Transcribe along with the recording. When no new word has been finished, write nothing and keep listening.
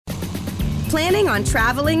Planning on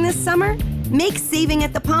traveling this summer? Make saving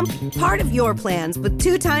at the pump part of your plans with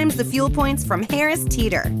 2 times the fuel points from Harris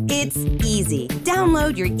Teeter. It's easy.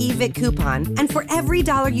 Download your eVic coupon, and for every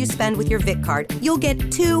dollar you spend with your Vic card, you'll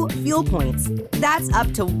get 2 fuel points. That's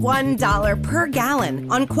up to $1 per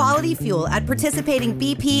gallon on quality fuel at participating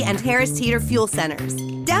BP and Harris Teeter fuel centers.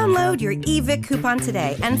 Download your eVic coupon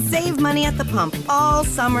today and save money at the pump all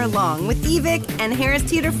summer long with eVic and Harris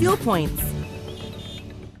Teeter fuel points.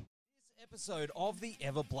 Episode of the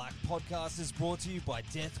Ever Black podcast is brought to you by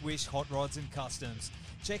Death Wish Hot Rods and Customs.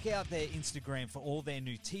 Check out their Instagram for all their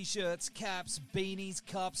new t-shirts, caps, beanies,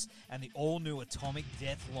 cups, and the all-new Atomic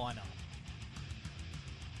Death lineup.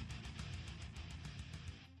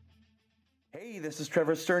 Hey, this is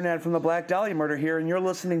Trevor Sternad from the Black Dahlia Murder here, and you're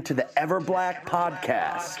listening to the Ever Black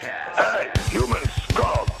podcast. Hey, human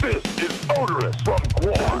skull, this is odorous from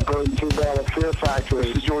Guam. Going to Battle Fear Factory.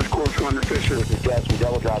 This is George Corso Under Fisher. This is Gas from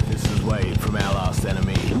Devil Drop. This is Wade from Our Last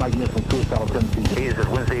Enemy. Mike Nick from Suicidal Tendencies. Hey, this is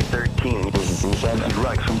Wednesday 13. This is Bruce Evans. This is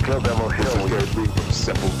Rex from Kill Devil Hill. This is Gary Lee from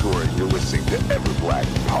Sepultura. You're listening to Ever Black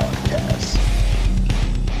podcast.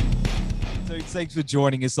 Dude, thanks for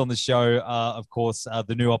joining us on the show. Of course,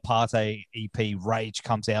 the new Apartheid EP, Rage,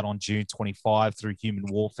 comes out on June 25 through Human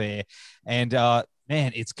Warfare. And,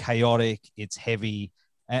 man, it's chaotic, it's heavy,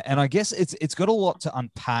 and I guess it's got a lot to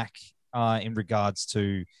unpack in regards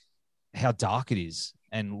to how dark it is.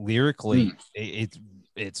 And lyrically,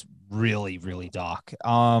 it's really, really dark.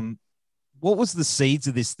 What was the seeds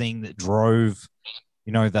of this thing that drove,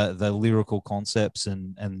 you know, the lyrical concepts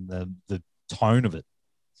and the tone of it?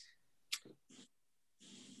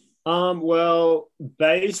 Well,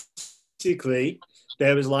 basically,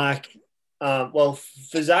 there was like, well,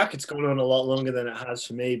 for Zach, it's gone on a lot longer than it has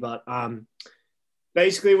for me, but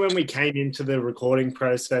basically when we came into the recording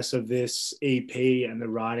process of this EP and the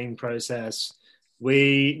writing process,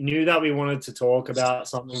 we knew that we wanted to talk about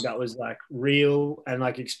something that was like real and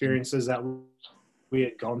like experiences that we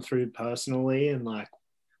had gone through personally, and like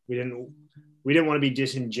we didn't want to be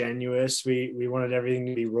disingenuous. We wanted everything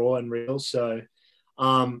to be raw and real. So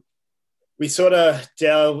we sort of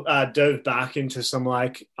dove back into some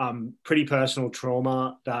like pretty personal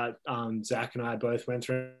trauma that Zach and I both went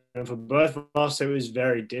through. And for both of us, it was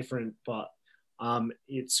very different, but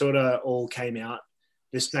it sort of all came out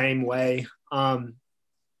the same way.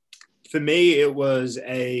 For me, it was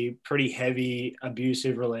a pretty heavy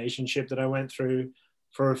abusive relationship that I went through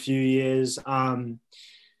for a few years.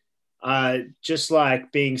 Just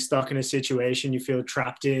like being stuck in a situation you feel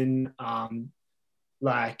trapped in,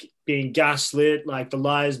 like being gaslit, like the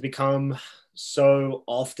lies become so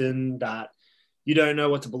often that you don't know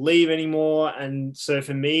what to believe anymore. And so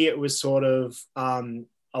for me, it was sort of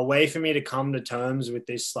a way for me to come to terms with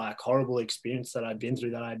this like horrible experience that I'd been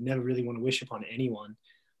through that I'd never really want to wish upon anyone.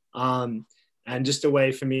 And just a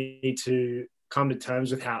way for me to come to terms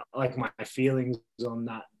with how like my feelings on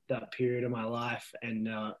that period of my life and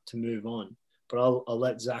to move on. But I'll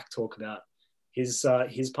let Zach talk about his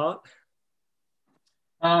part.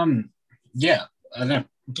 Yeah, I don't know.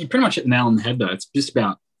 You pretty much hit the nail on the head, though. It's just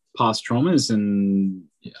about past traumas and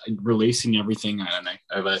releasing everything, I don't know,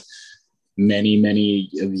 over many, many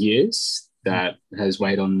of years that has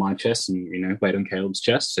weighed on my chest and, you know, weighed on Caleb's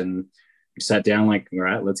chest. And we sat down like, all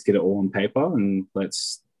right, let's get it all on paper and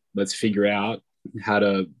let's figure out how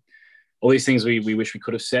to, all these things we wish we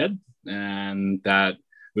could have said and that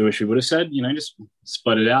we wish we would have said, you know, just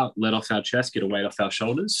split it out, let off our chest, get a weight off our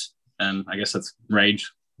shoulders. And I guess that's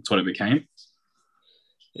Rage. That's what it became.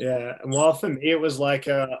 Yeah. And while for me, it was like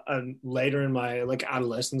a later in my like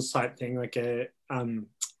adolescence type thing, like a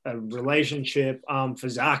relationship. For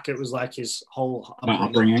Zach, it was like his whole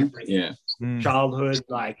upbringing. Yeah. Childhood,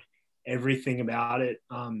 like everything about it.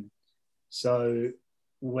 So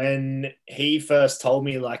when he first told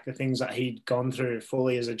me like the things that he'd gone through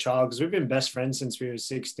fully as a child, because we've been best friends since we were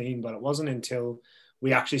 16, but it wasn't until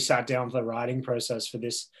we actually sat down for the writing process for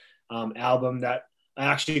this album that I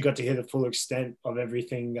actually got to hear the full extent of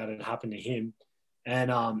everything that had happened to him. And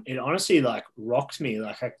it honestly like rocked me.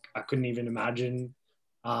 Like I couldn't even imagine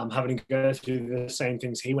having to go through the same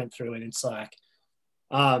things he went through. And it's like,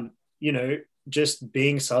 you know, just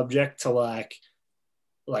being subject to like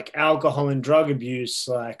alcohol and drug abuse,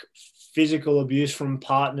 like physical abuse from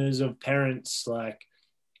partners of parents, like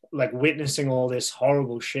witnessing all this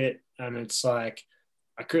horrible shit. And it's like,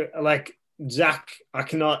 I could like, Zach, I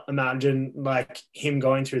cannot imagine like him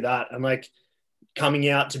going through that and like coming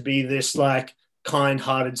out to be this like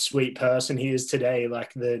kind-hearted, sweet person he is today.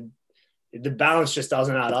 Like the balance just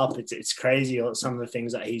doesn't add up. It's crazy some of the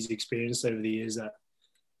things that he's experienced over the years that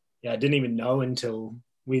I didn't even know until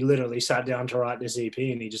we literally sat down to write this EP,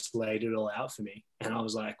 and he just laid it all out for me. And I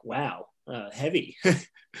was like, wow, heavy.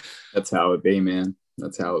 That's how it be, man.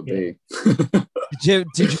 That's how it be. Did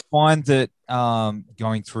you find that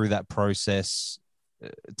going through that process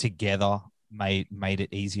together made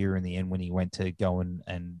it easier in the end when he went to go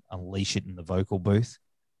and unleash it in the vocal booth?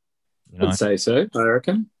 You know? I'd say so, I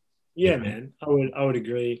reckon. Yeah, man, I would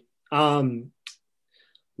agree.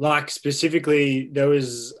 Like specifically, there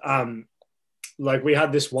was like we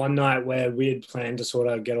had this one night where we had planned to sort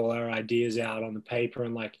of get all our ideas out on the paper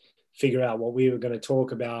and like figure out what we were going to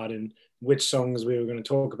talk about and which songs we were going to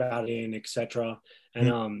talk about in, etc.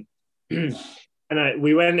 And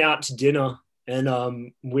we went out to dinner,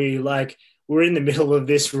 and we were in the middle of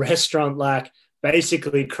this restaurant, like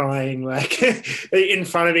basically crying, like in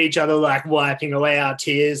front of each other, like wiping away our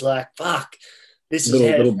tears, like fuck, this is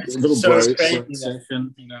little so bro crazy.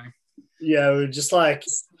 session, you know. Yeah, we were just like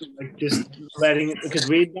just letting it, because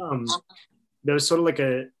we'd there was sort of like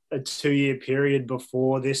a 2-year period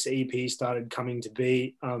before this EP started coming to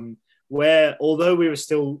be, where although we were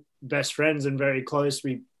still best friends and very close,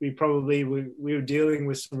 we were dealing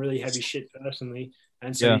with some really heavy shit personally,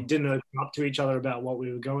 and so we didn't open up to each other about what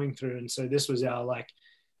we were going through. And so this was our like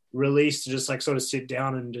release to just like sort of sit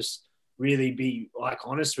down and just really be like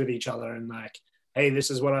honest with each other and like, hey,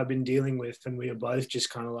 this is what I've been dealing with. And we were both just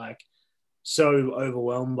kind of like so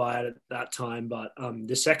overwhelmed by it at that time. But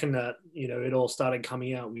the second that, you know, it all started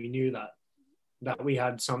coming out, we knew that we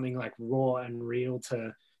had something like raw and real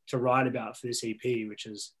to write about for this EP, which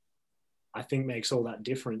is, I think, makes all that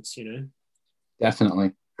difference, you know?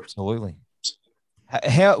 Definitely. Absolutely.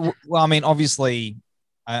 How, well, I mean, obviously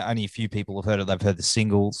only a few people have heard it. They've heard the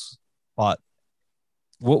singles, but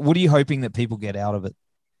what are you hoping that people get out of it?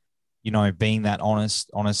 You know, being that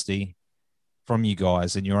honesty from you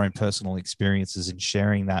guys and your own personal experiences and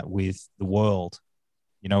sharing that with the world.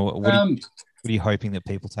 You know, what are you hoping that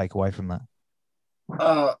people take away from that?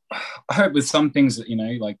 I hope with some things that, you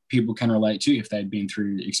know, like people can relate to if they've been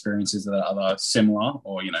through experiences that are similar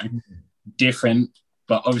or, you know, different,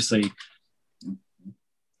 but obviously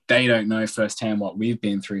they don't know firsthand what we've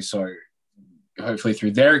been through. So hopefully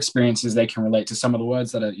through their experiences, they can relate to some of the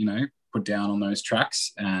words that are, you know, put down on those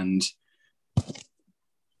tracks, and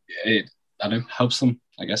it, I don't know, helps them,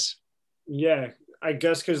 I guess. Yeah, I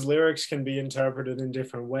guess because lyrics can be interpreted in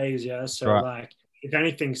different ways. Yeah. So like, if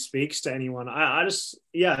anything speaks to anyone, I just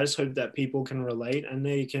hope that people can relate and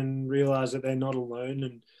they can realize that they're not alone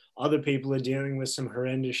and other people are dealing with some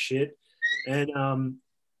horrendous shit. And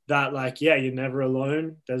that like, yeah, you're never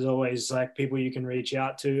alone. There's always like people you can reach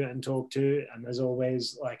out to and talk to. And there's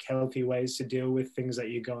always like healthy ways to deal with things that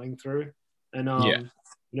you're going through. And, you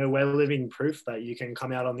know, we're living proof that you can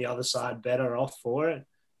come out on the other side better off for it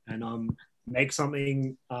and make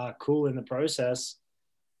something cool in the process.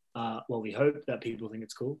 Well, we hope that people think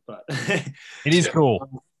it's cool, but it is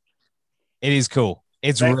cool. It is cool.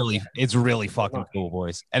 It's really fucking cool,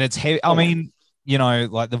 boys. And it's heavy. I mean, you know,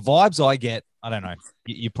 like the vibes I get, I don't know,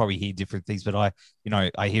 you probably hear different things, but I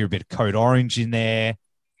hear a bit of Code Orange in there,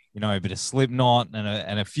 you know, a bit of Slipknot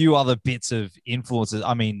and a few other bits of influences.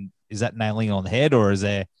 I mean, is that nailing it on the head, or is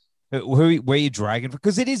there where you dragging?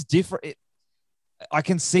 Because it is different. I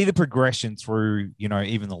can see the progression through, you know,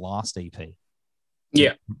 even the last EP.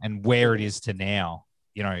 Yeah. And where it is to now,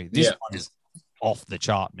 you know, this one is off the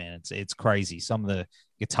chart, man. It's crazy. Some of the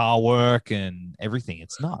guitar work and everything,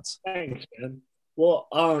 it's nuts. Thanks, man. Well,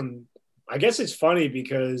 I guess it's funny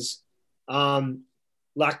because,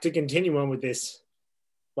 like, to continue on with this,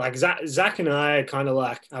 like Zach and I kind of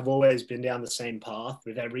like have always been down the same path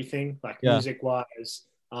with everything, like music wise,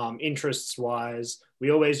 interests wise.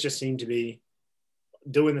 We always just seem to be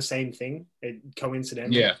doing the same thing,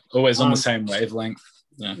 coincidentally. Yeah, always on the same wavelength.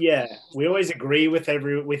 Yeah, we always agree with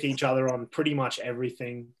each other on pretty much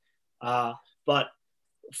everything. But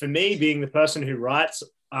for me, being the person who writes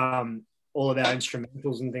all of our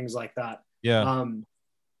instrumentals and things like that,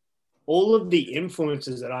 all of the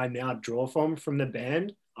influences that I now draw from the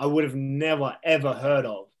band, I would have never ever heard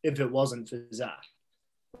of if it wasn't for Zach.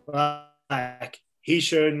 Like he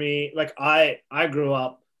showed me, like I grew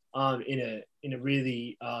up in a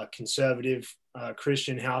really conservative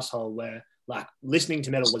Christian household where like listening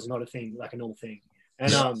to metal was not a thing, like a normal thing.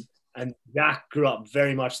 And Zach grew up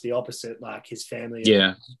very much the opposite, like his family.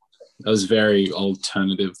 Yeah, that was very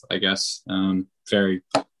alternative, I guess.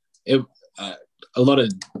 A lot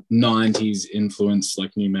of 90s influence,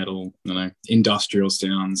 like new metal, you know, industrial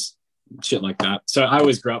sounds, shit like that. So I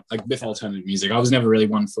always grew up like with alternative music. I was never really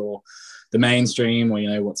one for the mainstream or, you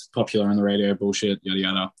know, what's popular on the radio, bullshit, yada,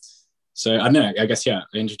 yada. So I don't know. I guess I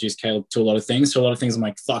introduced Caleb to a lot of things. So a lot of things I'm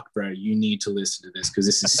like, fuck, bro, you need to listen to this because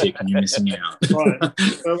this is sick and you're missing out. Right.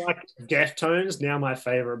 So like Deftones, now my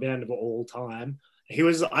favorite band of all time.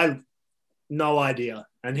 No idea,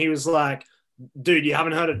 and he was like, dude, you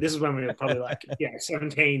haven't heard of, this is when we were probably like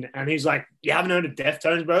 17, and he's like, you haven't heard of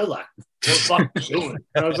Deftones, bro? Like, what the fuck are you doing?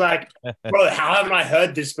 And I was like, bro, how haven't I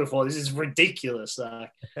heard this before? This is ridiculous.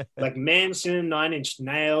 Like Manson, Nine Inch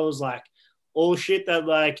Nails, like all shit that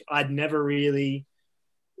like I'd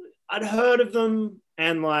heard of them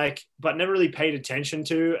and like, but never really paid attention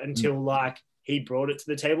to until like he brought it to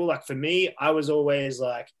the table. Like for me, I was always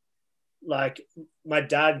like my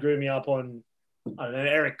dad grew me up on, I don't know,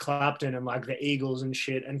 Eric Clapton and like the Eagles and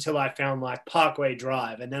shit until I found like Parkway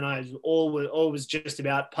Drive. And then I always just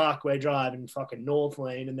about Parkway Drive and fucking North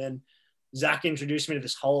Lane. And then Zach introduced me to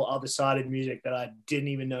this whole other side of music that I didn't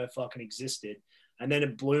even know fucking existed. And then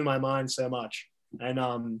it blew my mind so much. And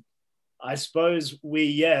I suppose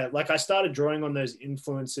I started drawing on those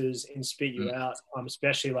influences in Spit You Out,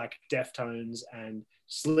 especially like Deftones and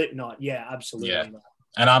Slipknot. Yeah, absolutely. Yeah.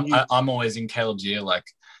 And I'm always in Caleb's ear like,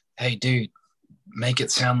 hey, dude, make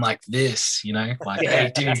it sound like this, you know? Like,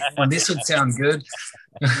 hey, dude, this would sound good.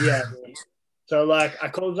 Yeah. So, like, I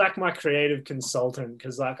call Zach my creative consultant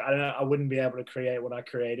because, like, I wouldn't be able to create what I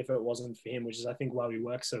create if it wasn't for him, which is, I think, why we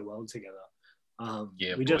work so well together.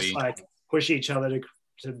 We just, like, push each other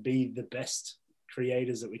to be the best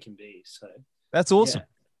creators that we can be. So that's awesome. Yeah.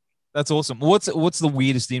 That's awesome. What's the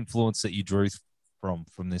weirdest influence that you drew from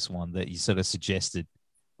this one that you sort of suggested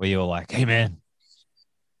where you were like, hey, man?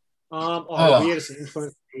 The weirdest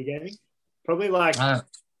influence you gave me? Probably like, I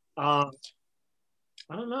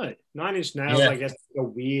don't know. Nine Inch Nails, I guess, the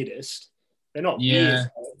weirdest. They're not weird.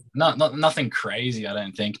 Not nothing crazy, I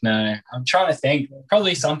don't think. No. I'm trying to think.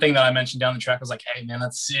 Probably something that I mentioned down the track was like, hey, man,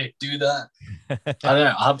 that's sick. Do that. I don't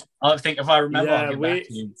know. I'll think if I remember, I'll get back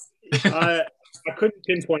to you. I couldn't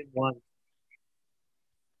pinpoint one.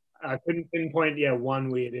 I couldn't pinpoint, one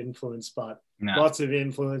weird influence, but lots of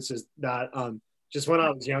influences that just when I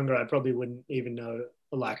was younger, I probably wouldn't even know.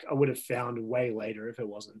 Like, I would have found way later if it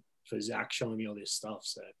wasn't for Zach showing me all this stuff.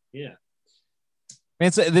 So, yeah.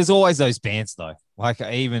 Man, so there's always those bands, though. Like,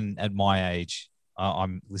 even at my age,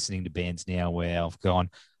 I'm listening to bands now where I've gone,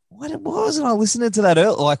 why wasn't I listening to that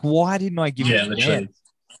earlier? Like, why didn't I give it a chance?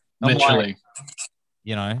 Literally. Like,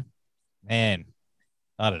 you know, man,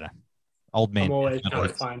 I don't know. Old man. I'm always trying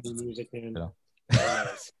to find new music, man.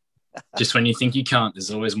 Just when you think you can't,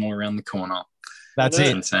 there's always more around the corner. That's it.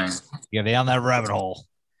 Insane. You're down that rabbit hole.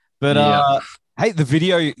 But hey, the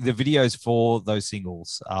videos for those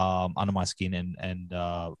singles, Under My Skin and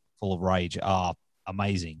Full of Rage, are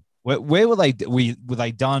amazing. Where were they? Were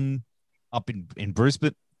they done up in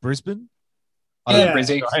Brisbane? Brizzy.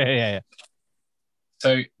 Yeah.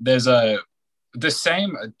 So there's the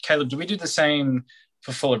same. Caleb, did we do the same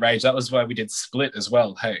for Full of Rage? That was why we did Split as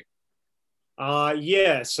well. Hey.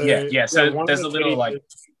 Yeah. So So there's a little like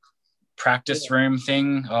practice room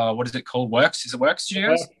thing. What is it called? Works? Is it Works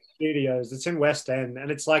Studios? Works Studios. It's in West End,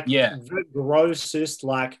 and it's like the grossest.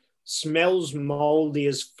 Like smells moldy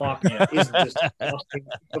as fuck. It's disgusting.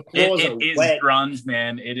 The floors it are is wet. Grunge,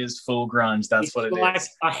 man. It is full grunge. That's it's what it like is.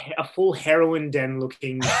 A full heroin den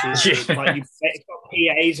looking shit. Like it's got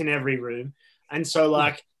PAs in every room, and so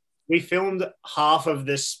like we filmed half of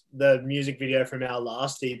the music video from our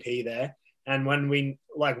last EP there. And when we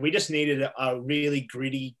just needed a really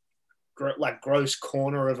gritty, gross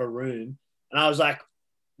corner of a room. And I was like,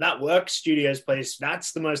 that Works Studios place,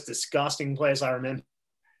 that's the most disgusting place I remember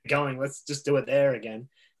going. Let's just do it there again.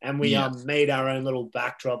 And we made our own little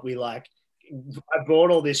backdrop. I bought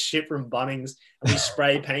all this shit from Bunnings and we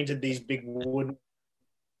spray painted these big wood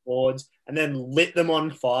boards and then lit them on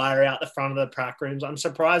fire out the front of the prac rooms. I'm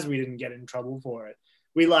surprised we didn't get in trouble for it.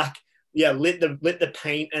 We lit the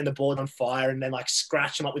paint and the board on fire and then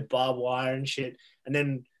scratch them up with barbed wire and shit. And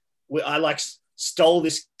then I stole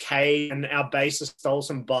this cage and our bassist stole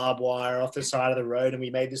some barbed wire off the side of the road and we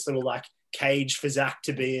made this little cage for Zach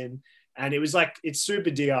to be in. And it was it's super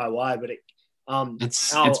DIY, but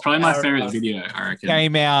it's probably my favorite video, I reckon.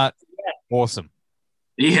 Came out awesome.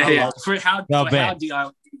 Yeah. For how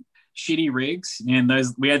DIY shitty rigs and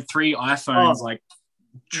those, we had 3 iPhones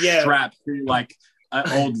strapped through an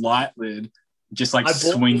old light lid, just swinging. I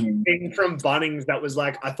bought a thing from Bunnings that was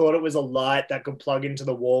I thought it was a light that could plug into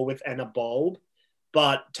the wall and a bulb,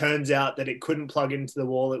 but turns out that it couldn't plug into the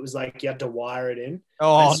wall. It was you had to wire it in.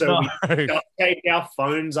 Oh, so we take our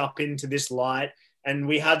phones up into this light, and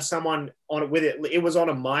we had someone on it with it. It was on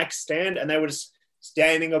a mic stand, and they were just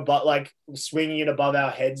standing above, swinging it above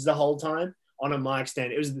our heads the whole time on a mic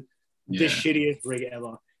stand. It was the shittiest rig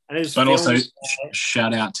ever. And it was But also, filmed-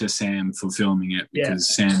 shout out to Sam for filming it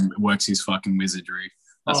because Sam works his fucking wizardry.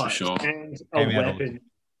 That's for sure. And a weapon.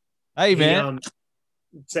 Hey, man.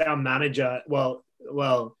 It's our manager. Well,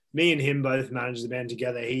 me and him both manage the band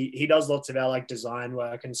together. He does lots of our like design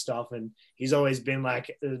work and stuff, and he's always been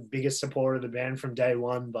like the biggest supporter of the band from day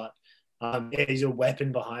one. But he's a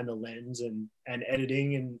weapon behind the lens and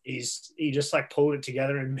editing, and he just like pulled it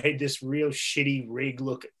together and made this real shitty rig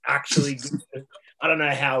look actually good. I don't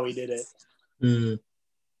know how he did it.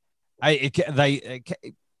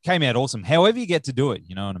 It came out awesome. However you get to do it,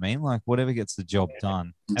 you know what I mean? Like whatever gets the job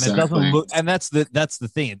done. And Exactly. it doesn't look, and that's the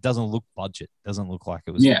thing. It doesn't look budget. It doesn't look like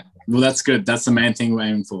it was. Yeah. Well, that's good. That's the main thing we're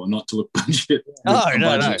aiming for, not to look budget.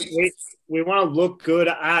 No. We want to look good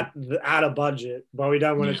at a budget, but we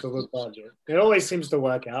don't want it to look budget. It always seems to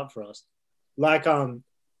work out for us. Like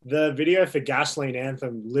the video for Gasoline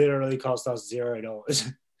Anthem literally cost us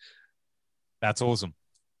 $0. That's awesome.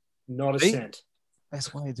 Not a See? cent.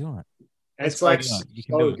 That's why you're doing it. It's why like you're doing it. You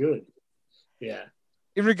can do so it. good. Yeah.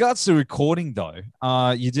 In regards to recording, though,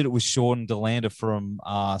 you did it with Sean DeLander from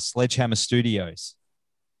Sledgehammer Studios.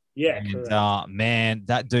 Yeah. And man,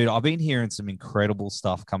 that dude, I've been hearing some incredible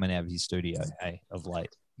stuff coming out of his studio, of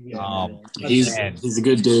late. Yeah, he's a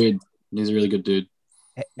good dude. He's a really good dude.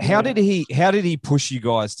 How did he push you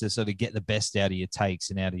guys to sort of get the best out of your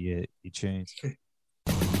takes and out of your tunes?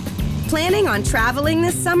 Planning on traveling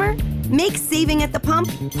this summer? Make saving at the pump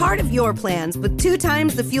part of your plans with 2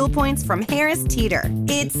 times the fuel points from Harris Teeter.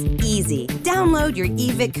 It's easy. Download your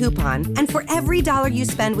eVic coupon, and for every dollar you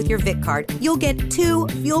spend with your Vic card, you'll get 2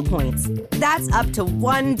 fuel points. That's up to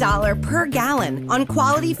 $1 per gallon on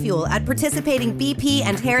quality fuel at participating BP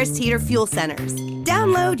and Harris Teeter fuel centers.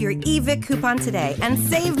 Download your eVic coupon today and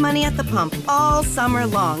save money at the pump all summer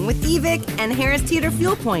long with eVic and Harris Teeter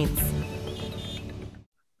fuel points.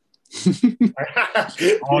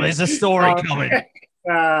 Oh, there's a story coming.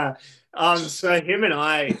 So him and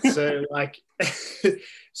I,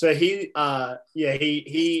 so he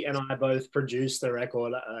and I both produced the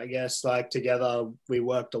record. I guess like together we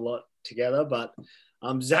worked a lot together. But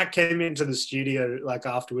Zach came into the studio like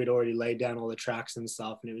after we'd already laid down all the tracks and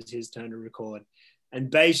stuff, and it was his turn to record. And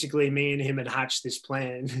basically, me and him had hatched this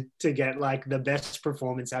plan to get like the best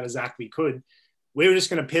performance out of Zach we could. We were just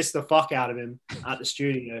going to piss the fuck out of him at the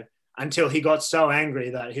studio until he got so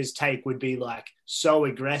angry that his take would be like so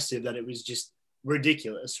aggressive that it was just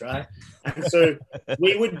ridiculous, right? And so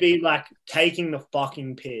we would be like taking the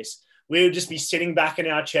fucking piss. We would just be sitting back in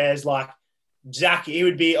our chairs like Zach, he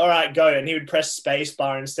would be, all right, go. And he would press space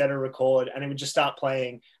bar instead of record, and he would just start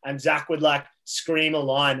playing. And Zach would like scream a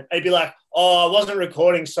line. And he'd be like, oh, I wasn't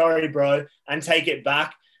recording, sorry, bro, and take it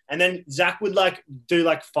back. And then Zach would like do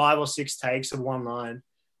like 5 or 6 takes of one line.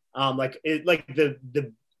 The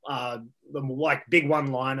like big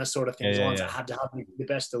one-liner sort of things, ones that had to have the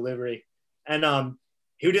best delivery. And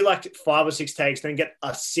he would do like 5 or 6 takes, then get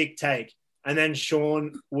a sick take. And then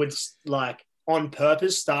Sean would like on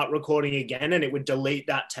purpose start recording again, and it would delete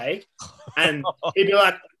that take. And he'd be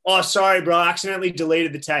like, oh, sorry, bro, I accidentally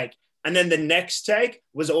deleted the take. And then the next take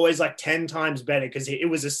was always like 10 times better because it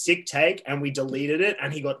was a sick take and we deleted it,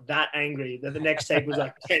 and he got that angry that the next take was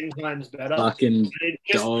like 10 times better. Fucking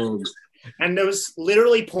dog. And there was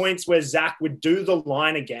literally points where Zach would do the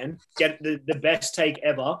line again, get the best take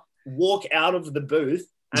ever, walk out of the booth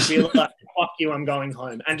and be like, fuck you, I'm going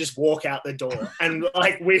home, and just walk out the door. And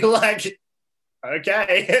like, we like,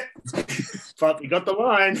 okay, but we got the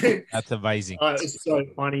line. That's amazing. It's so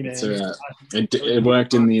funny, man. It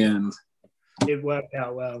worked in the end. It worked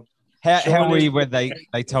out well. How were you when they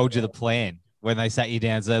told you the plan? When they sat you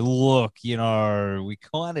down and said, look, you know, we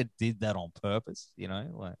kind of did that on purpose, you know?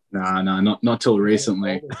 Like, No, not till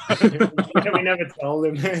recently. We never told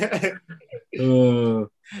him.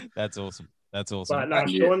 That's awesome. That's awesome. But no,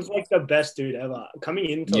 Sean's like the best dude ever.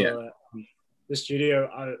 Coming into the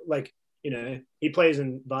studio, like, you know, he plays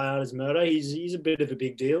in Viola's Murder. He's a bit of a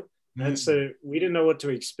big deal. And so we didn't know what to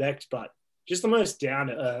expect, but just the most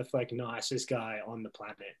down-to-earth, like, nicest guy on the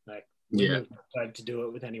planet. Like, wouldn't have tried to do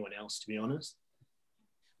it with anyone else, to be honest.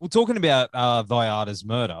 Well, talking about Viada's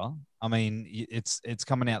Murder, I mean, it's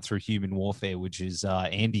coming out through Human Warfare, which is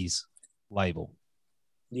Andy's label.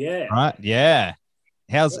 Yeah. Right? Yeah.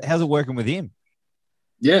 How's it working with him?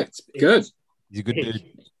 Yeah, it's good. He's a good dude.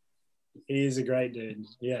 He is a great dude.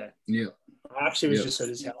 Yeah. Yeah. I actually was just at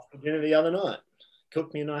his house for dinner the other night.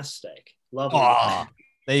 Cooked me a nice steak. Lovely. Oh,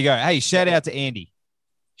 there you go. Hey, shout out to Andy.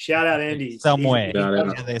 Shout out Andy. Somewhere. He's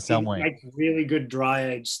out there somewhere. He makes really good dry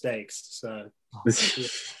aged steaks. So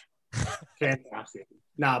fantastic.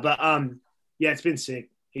 But yeah, it's been sick.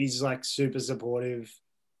 He's like super supportive.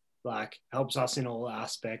 like helps us in all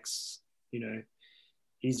aspects. You know,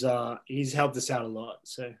 he's helped us out a lot.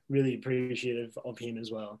 So really appreciative of him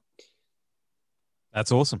as well.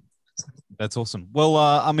 That's awesome. That's awesome. Well,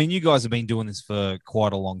 I mean, you guys have been doing this for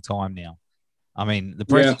quite a long time now. I mean, the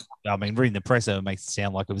press. I mean, reading the press it makes it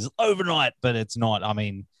sound like it was overnight, but it's not. I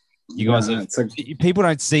mean, you guys people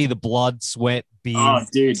don't see the blood, sweat, beers,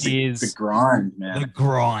 tears, the grind, man. The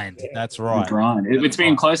grind. That's right. The grind. It's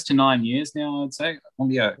been close to 9 years now, I'd say. Well,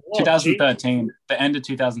 yeah, 2013. The end of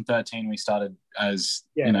 2013, we started as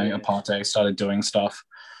Aparte started doing stuff,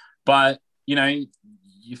 but you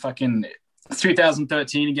fucking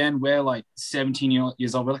 2013 again. We're like 17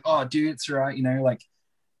 years old. We're like, oh, dude, it's all right. Like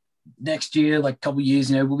next year, like a couple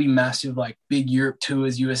years, we'll be massive, like big Europe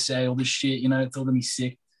tours, USA, all this shit. It's all gonna be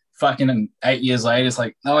sick. Fucking 8 years later, it's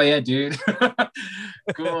like, oh yeah, dude,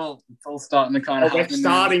 cool. It's all starting to kind of. We're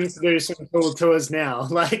starting to do some cool tours now,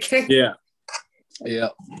 like. Yeah.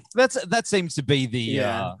 That seems to be the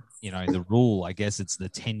the rule. I guess it's the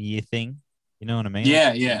 10-year thing. You know what I mean?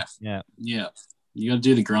 Yeah. You got to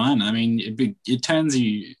do the grind. I mean, it turns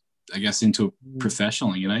you, I guess, into a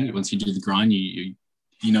professional. Once you do the grind, you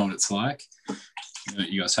know what it's like.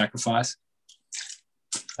 You got to sacrifice.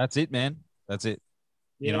 That's it, man. That's it.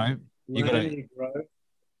 You got to.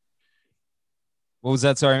 What was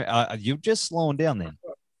that? Sorry, you're just slowing down then.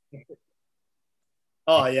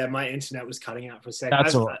 Oh yeah, my internet was cutting out for a second.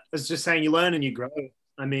 That's all right. I was just saying, you learn and you grow.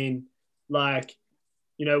 I mean, like,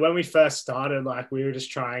 when we first started, like, we were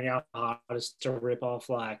just trying our hardest to rip off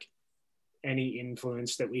like any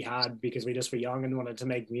influence that we had because we just were young and wanted to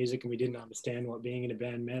make music and we didn't understand what being in a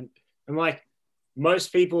band meant. And like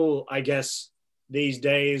most people, I guess, these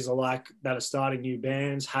days are like that are starting new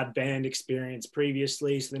bands, had band experience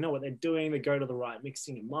previously, so they know what they're doing. They go to the right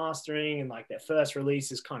mixing and mastering, and like their first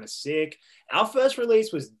release is kind of sick. Our first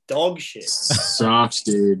release was dog shit. Sucks,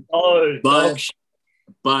 dude. Dog shit.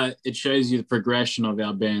 But it shows you the progression of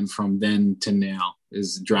our band from then to now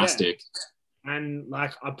is drastic. Yeah. And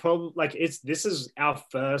like this is our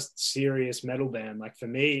first serious metal band. Like for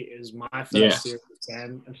me, it was my first serious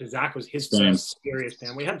band, and for Zach was his first serious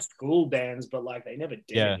band. We had school bands, but like they never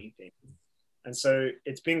did anything. And so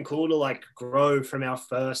it's been cool to like grow from our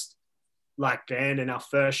first like band and our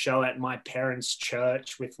first show at my parents'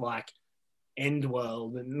 church with like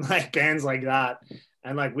Endworld and like bands like that.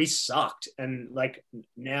 And like we sucked, and like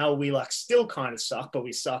now we like still kind of suck, but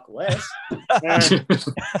we suck less.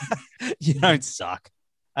 You don't suck.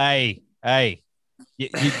 Hey,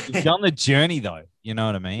 you've done the journey though. You know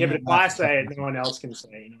what I mean? Yeah, but if I say it, no one else can say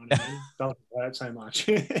it. You know what I mean? Doesn't hurt so much.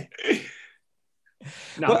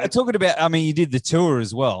 Talking about, I mean, you did the tour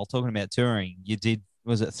as well. Talking about touring, you did,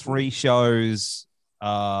 was it 3 shows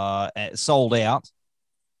sold out?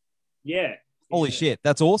 Yeah. Holy shit,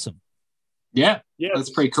 that's awesome. Yeah, that's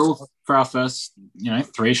pretty cool. For our first,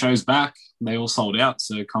 3 shows back, they all sold out,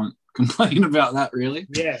 so can't complain about that, really.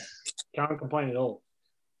 Yeah, can't complain at all.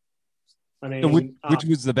 I mean, which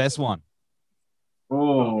was the best one?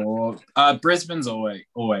 Brisbane's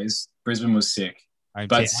always. Brisbane was sick.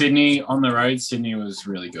 But Sydney, on the road, Sydney was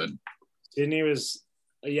really good. Sydney was,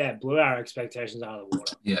 blew our expectations out of the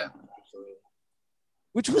water. Yeah. Absolutely.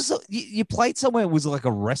 Which was, you played somewhere, it was like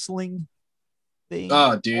a wrestling thing.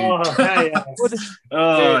 Oh, dude. Oh,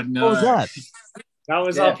 yeah. No. What was that? That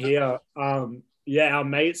was up here. Our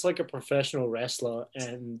mate's like a professional wrestler,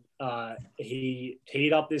 and he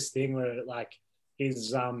teed up this thing where like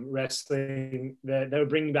his wrestling, they were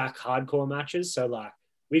bringing back hardcore matches. So like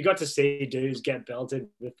we got to see dudes get belted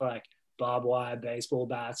with like barbed wire baseball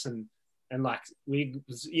bats and like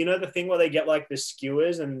the thing where they get like the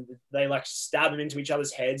skewers and they like stab them into each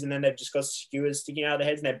other's heads and then they've just got skewers sticking out of their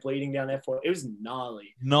heads and they're bleeding down their foot. It was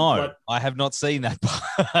gnarly. No, but I have not seen that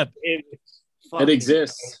part. It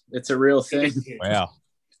exists. It's a real thing. Wow.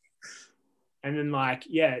 And then like,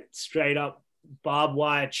 straight up barbed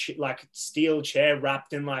wire, like steel chair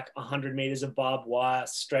wrapped in like 100 meters of barbed wire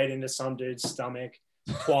straight into some dude's stomach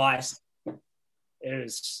twice. It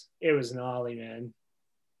was gnarly, man.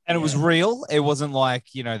 And it was real. It wasn't like,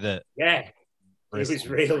 it was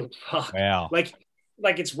real. Fuck. Wow. Like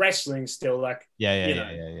it's wrestling still, like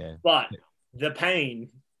yeah. But the pain,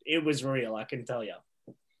 it was real, I can tell you.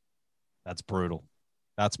 That's brutal.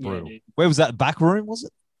 That's brutal. Dude. Where was that? Back room, was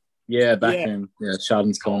it? Yeah, back room. Yeah,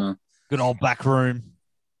 Chardon's corner. Good old back room.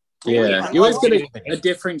 Yeah, you always get a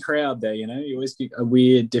different crowd there, You always get a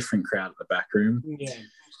weird, different crowd at the back room. Yeah.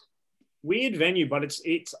 Weird venue, but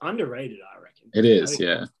it's underrated, I reckon. It is,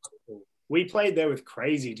 yeah. We played there with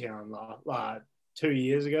Crazy Town 2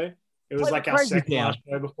 years ago. It was like our second last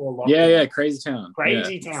show before lockdown. Yeah, Crazy Town.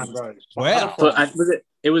 Crazy Town, bro. Wow.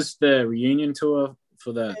 It was the reunion tour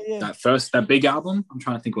for that big album. I'm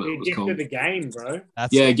trying to think what it was Gift called. of the Game, bro.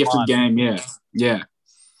 That's Yeah, the Gift one. of Game. Yeah.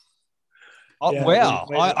 Oh, Yeah, wow.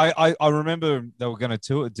 we played I remember they were going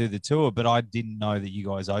to do the tour, but I didn't know that you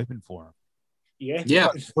guys opened for them. Yeah. Yeah.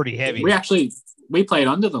 Pretty heavy. We played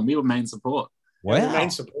under them. We were main support. Wow. Main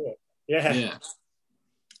support. Yeah. Yeah.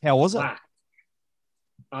 How was it? Whack.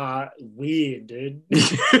 Weird, dude.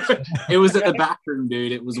 It was at the back room,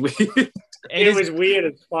 dude. It was weird. It was weird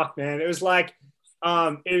as fuck, man. It was like,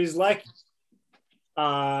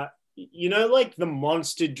 you know, like the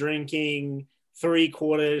monster drinking,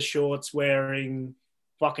 3/4 shorts wearing,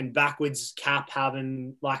 fucking backwards cap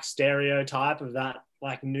having, like, stereotype of that,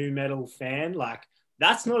 like, new metal fan. Like,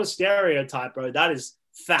 that's not a stereotype, bro. That is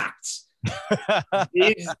facts.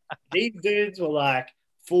 these dudes were like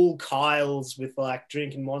full Kyles with like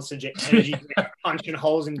drinking Monster Energy, punching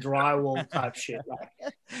holes in drywall type shit.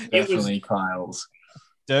 Like, Definitely Kyle's.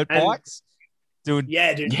 Dirt bikes? Doing dude.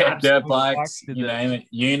 Yeah, dirt absolutely bikes, to you the- name it.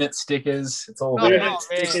 Unit stickers. It's all Oh, there. yeah.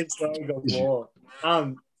 It's so galore.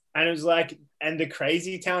 And it was like, and the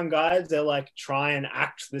Crazy Town guys, they're like try and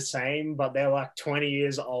act the same, but they're like 20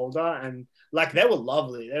 years older, and like they were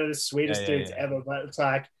lovely. They were the sweetest dudes ever. But it's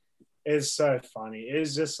like, it's so funny. It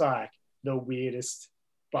was just like the weirdest,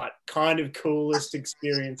 but kind of coolest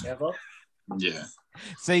experience ever. Yeah.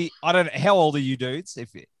 See, I don't know. How old are you dudes? If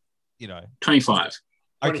you know, 25.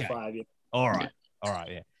 okay. 25, yeah. All right. All right.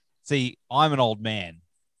 Yeah. See, I'm an old man.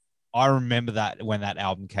 I remember that when that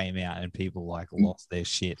album came out and people like lost their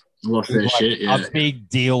shit. Lost It was their like shit, yeah. a big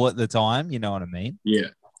deal at the time. You know what I mean? Yeah.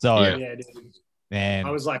 So, Yeah, dude. man,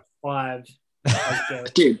 I was like 5.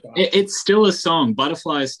 Dude, it's still a song.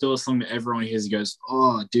 Butterfly is still a song that everyone hears and goes,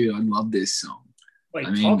 oh, dude, I love this song. Wait,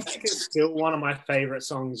 I mean- Toxic is still one of my favorite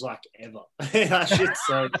songs like ever. That shit's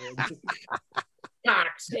so good.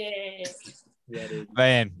 Toxic. Yeah, dude.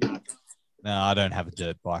 man, no, I don't have a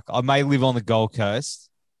dirt bike. I may live on the Gold Coast,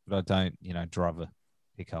 but I don't, drive a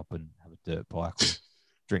pickup and have a dirt bike or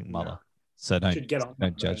drink mother. So Should get on don't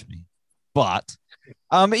that, judge bro. me. But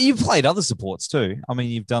you've played other supports too. I mean,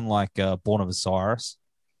 you've done like Born of Osiris.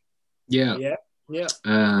 Yeah. Yeah.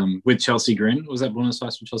 With Chelsea Grin. Was that Buenos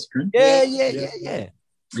Aires with Chelsea Grin? Yeah.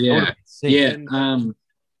 Yeah. Sick. Yeah.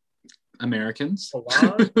 Americans.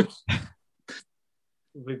 Polaris.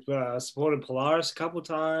 We've supported Polaris a couple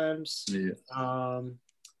times. Yeah.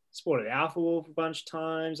 Supported Alpha Wolf a bunch of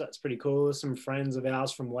times. That's pretty cool. There's some friends of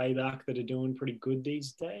ours from way back that are doing pretty good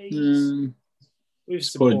these days. We've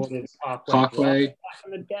supported Parkway back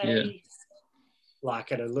in the day.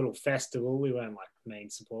 Like at a little festival. We weren't like main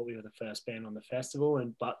support. We were the first band on the festival.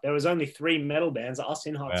 But there was only 3 metal bands, us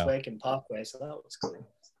in Hotsweg and Parkway. So that was cool.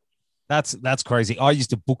 That's crazy. I used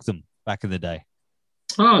to book them back in the day.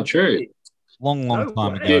 Oh, true. Long No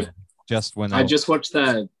time way. ago. Just when I just watched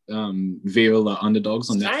that Viva La Underdogs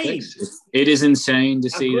on Netflix. It is insane to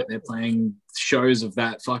see that they're playing shows of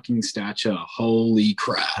that fucking stature. Holy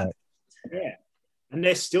crap. Yeah. And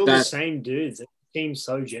they're still the same dudes. It seems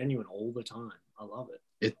so genuine all the time. I love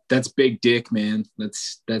it. That's big dick, man.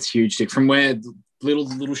 That's huge dick. From where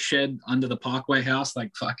little shed under the Parkway house,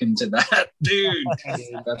 like fucking to that, dude.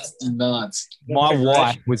 That's nuts. My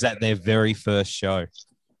wife was at their very first show.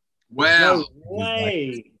 Wow. No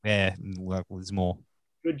way. Yeah, well, there's more.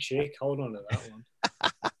 Good chick. Hold on to that one.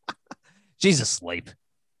 She's asleep.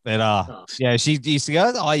 But yeah, she used to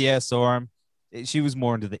go, oh yeah, saw him. She was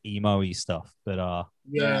more into the emo-y stuff. But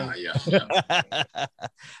Yeah. but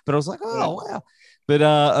I was like, oh wow. But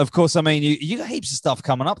of course, I mean, you got heaps of stuff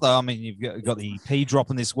coming up though. I mean, you've got the EP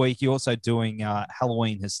dropping this week. You're also doing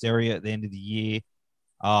Halloween Hysteria at the end of the year.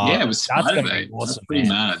 Yeah, it was that's Spider gonna Man. be awesome, Pretty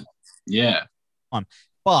man. mad. Yeah.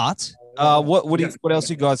 But what else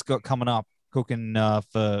you guys got coming up cooking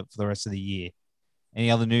for the rest of the year?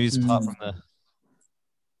 Any other news apart from the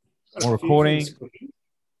more recording?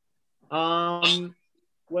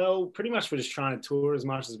 Well, pretty much we're just trying to tour as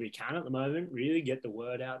much as we can at the moment. Really get the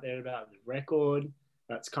word out there about the record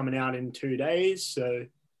that's coming out in 2 days. So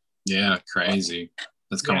Yeah, crazy.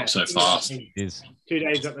 That's come up so fast. It is. 2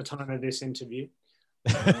 days at the time of this interview.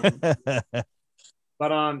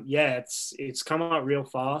 But yeah, it's come up real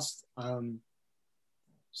fast.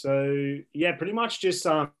 So yeah, pretty much just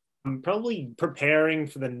probably preparing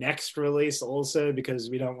for the next release also, because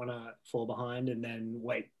we don't want to fall behind and then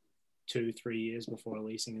wait 2-3 years before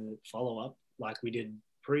releasing a follow-up like we did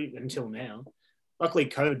until now. Luckily,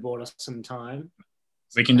 COVID bought us some time.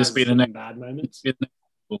 We can just be the next bad moments.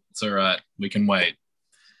 It's all right. We can wait.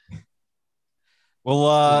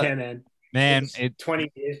 Well, Yeah, man. man, It's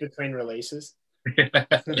 20 years between releases.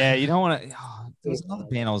 yeah, you don't want to. There was another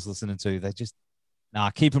band I was listening to. They just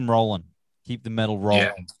keep them rolling, keep the metal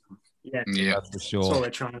rolling. Yeah, Yeah. That's for that's what sure. we're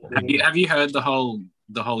trying to do. Have you heard the whole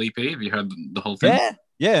EP? Have you heard the whole thing?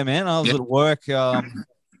 Yeah, man. I was Yeah. at work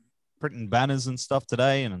printing banners and stuff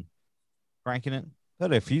today and cranking it.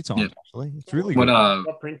 Heard it a few times, Yeah. actually. It's really What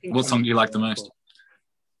good. what song do you like the most?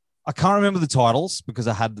 I can't remember the titles because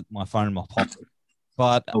I had my phone in my pocket.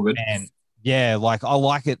 But Oh, good. man, yeah, like I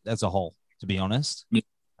like it as a whole, to be honest. Yeah.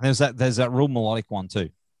 And there's that real melodic one too.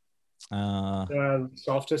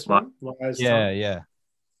 Softest What? one. Lies Yeah, Top. yeah.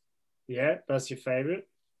 Yeah, that's your favorite.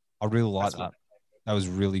 I really like That's that. That was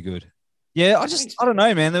really good. Yeah, I don't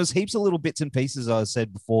know, man. There was heaps of little bits and pieces I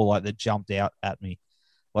said before, like that jumped out at me,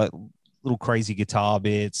 like little crazy guitar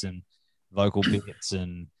bits and vocal bits,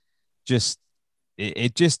 and just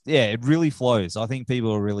it really flows. I think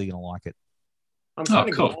people are really gonna like it. I'm kind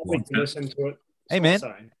of cool. glad we can listen to it. Hey, man.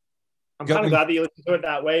 Sorry. I'm Got kind me. of glad that you listen to it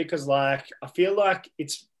that way because, like, I feel like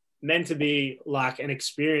it's meant to be like an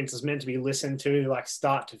experience. It's meant to be listened to, like,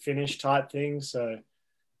 start to finish type thing. So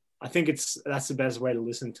I think that's the best way to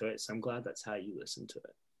listen to it. So I'm glad that's how you listen to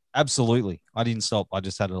it. Absolutely. I didn't stop. I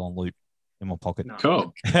just had it on loop in my pocket. No.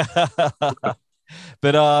 Cool.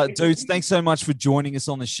 But dudes, thanks so much for joining us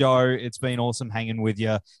on the show. It's been awesome hanging with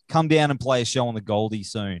you. Come down and play a show on the Goldie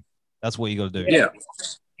soon. That's what you got to do. Yeah.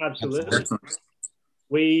 Absolutely.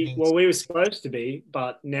 We were supposed to be,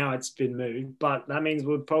 but now it's been moved. But that means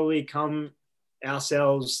we'll probably come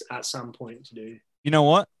ourselves at some point to do. You know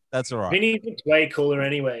what? That's all right. Vinny's it's way cooler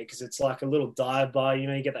anyway because it's like a little dive bar. You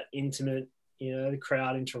know, you get that intimate, the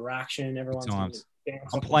crowd interaction. Everyone's times. dance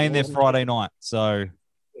I'm off the playing there walls. Friday night, so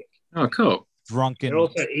Oh, cool. drunken. They're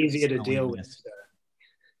also easier to deal with. So.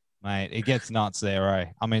 Mate, it gets nuts there, eh?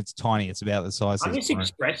 I mean, it's tiny. It's about the size I of miss this room.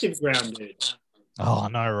 Expressive Ground, dude. Oh, I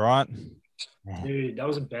know, right? Dude, that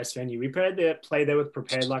was the best venue. We played there with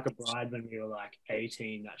Prepared Like a Bride when we were like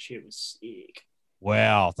 18. That shit was sick.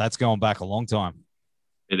 Wow, that's going back a long time.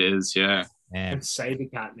 It is, yeah. Man, And Saber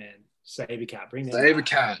Cat, man. Saber Cat, bring them Saber back.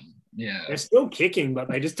 Cat. Yeah. They're still kicking, but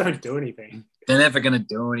they just don't do anything. They're never going to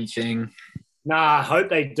do anything. Nah, I hope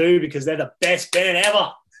they do because they're the best band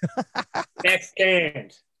ever. Best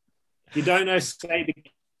band. If you don't know Saber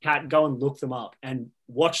Cat, go and look them up and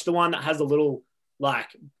watch the one that has a little like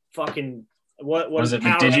fucking what Was it the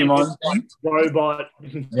Power Digimon? Rangers robot?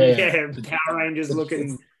 Yeah. Yeah, Power Rangers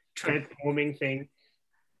looking transforming thing.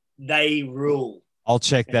 They rule. I'll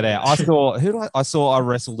check that out. I saw I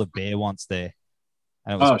wrestled a bear once there.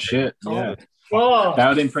 And it was Oh, shit. Yeah. Oh, That would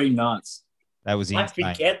have been pretty nuts. That was I insane.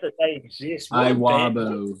 forget that they exist. What I a band.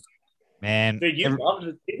 Wabo. Man, Dude, you loved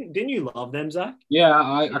it. Didn't you love them, Zach? Yeah,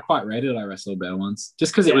 I quite rated I wrestled a bear once.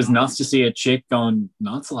 Just because it was nuts to see a chick going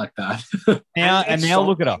nuts like that. now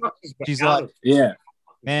look at her. She's like, Yeah.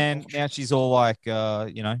 man, now she's all like,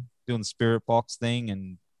 doing the spirit box thing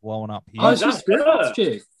and blowing up here. Oh, is that she's good. her?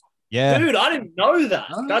 Chick. Yeah, Dude, I didn't know that.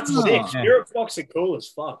 That's Oh. sick. Spirit Box are cool as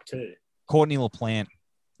fuck too. Courtney LaPlante.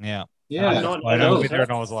 Yeah, Yeah. I'm not- I I know know. with her,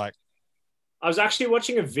 and I was like, I was actually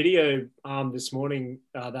watching a video this morning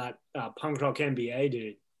that Punk Rock NBA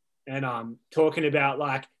did, and talking about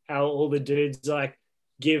like how all the dudes like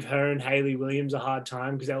give her and Hayley Williams a hard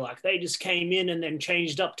time because they're like they just came in and then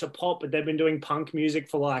changed up to pop, but they've been doing punk music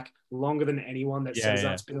for like longer than anyone that says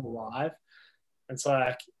that's been alive. It's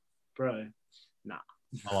like, bro, nah.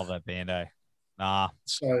 I love that band, eh? Nah.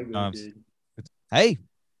 So good, Nice. dude. Hey,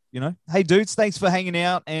 hey, dudes, thanks for hanging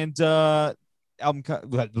out. And the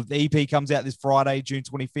EP comes out this Friday, June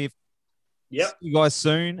 25th. Yep. See you guys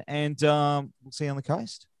soon, and we'll see you on the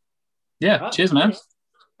coast. Yeah. Cheers, man.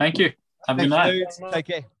 Thank you. Have a good night. Dudes. Take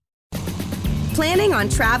care. Planning on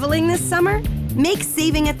traveling this summer? Make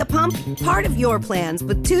saving at the pump part of your plans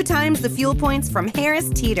with 2 times the fuel points from Harris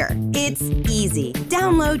Teeter. It's easy.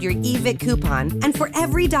 Download your eVic coupon, and for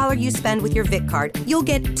every $1 you spend with your Vic card, you'll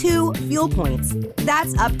get 2 fuel points.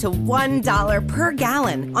 That's up to $1 per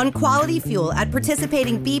gallon on quality fuel at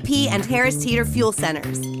participating BP and Harris Teeter fuel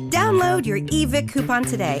centers. Download your eVic coupon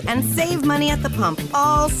today and save money at the pump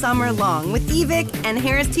all summer long with eVic and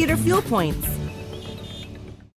Harris Teeter fuel points.